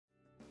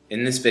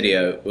In this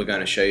video, we're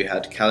going to show you how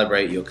to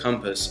calibrate your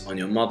compass on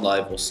your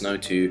ModLive or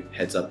Snow2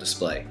 Heads-up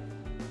Display.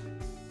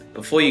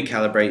 Before you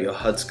calibrate your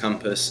HUD's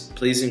compass,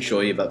 please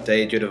ensure you've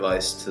updated your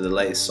device to the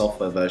latest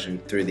software version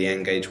through the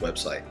Engage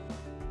website.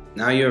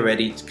 Now you're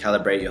ready to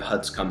calibrate your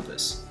HUD's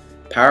compass.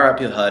 Power up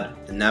your HUD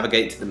and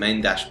navigate to the main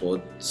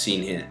dashboard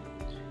seen here.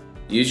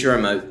 Use your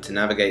remote to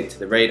navigate to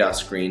the radar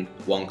screen,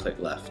 one click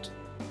left.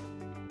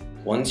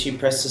 Once you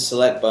press the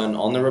select button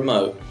on the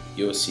remote,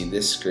 you will see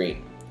this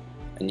screen,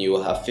 and you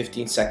will have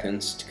 15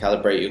 seconds to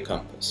calibrate your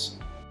compass.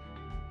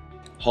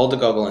 Hold the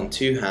goggle in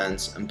two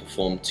hands and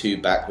perform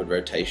 2 backward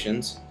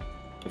rotations,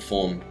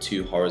 perform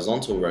 2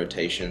 horizontal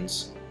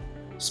rotations,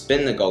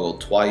 spin the goggle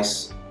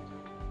twice,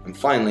 and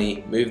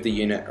finally move the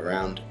unit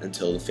around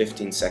until the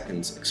 15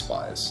 seconds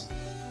expires.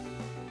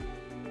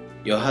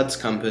 Your HUD's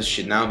compass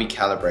should now be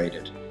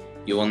calibrated.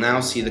 You will now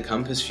see the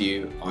compass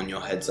view on your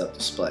heads-up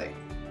display.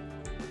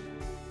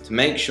 To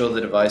make sure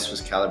the device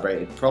was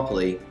calibrated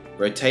properly,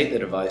 rotate the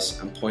device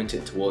and point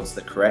it towards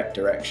the correct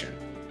direction,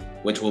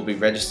 which will be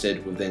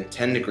registered within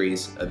 10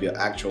 degrees of your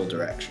actual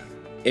direction.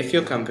 If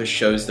your compass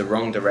shows the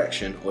wrong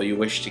direction or you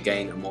wish to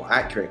gain a more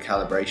accurate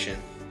calibration,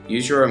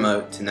 use your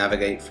remote to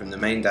navigate from the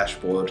main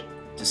dashboard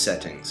to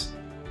Settings.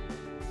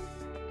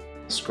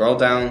 Scroll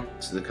down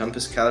to the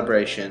compass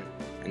calibration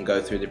and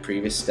go through the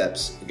previous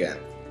steps again.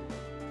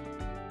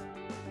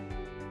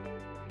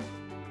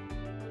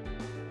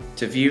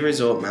 To view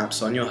resort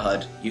maps on your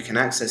HUD, you can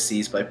access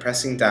these by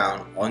pressing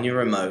down on your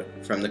remote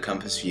from the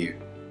compass view.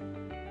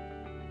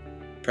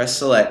 Press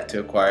select to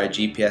acquire a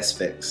GPS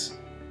fix.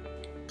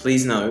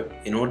 Please note,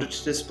 in order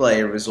to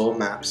display resort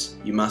maps,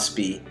 you must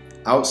be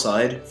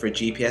outside for a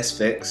GPS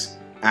fix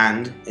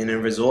and in a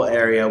resort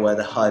area where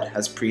the HUD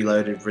has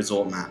preloaded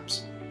resort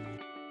maps.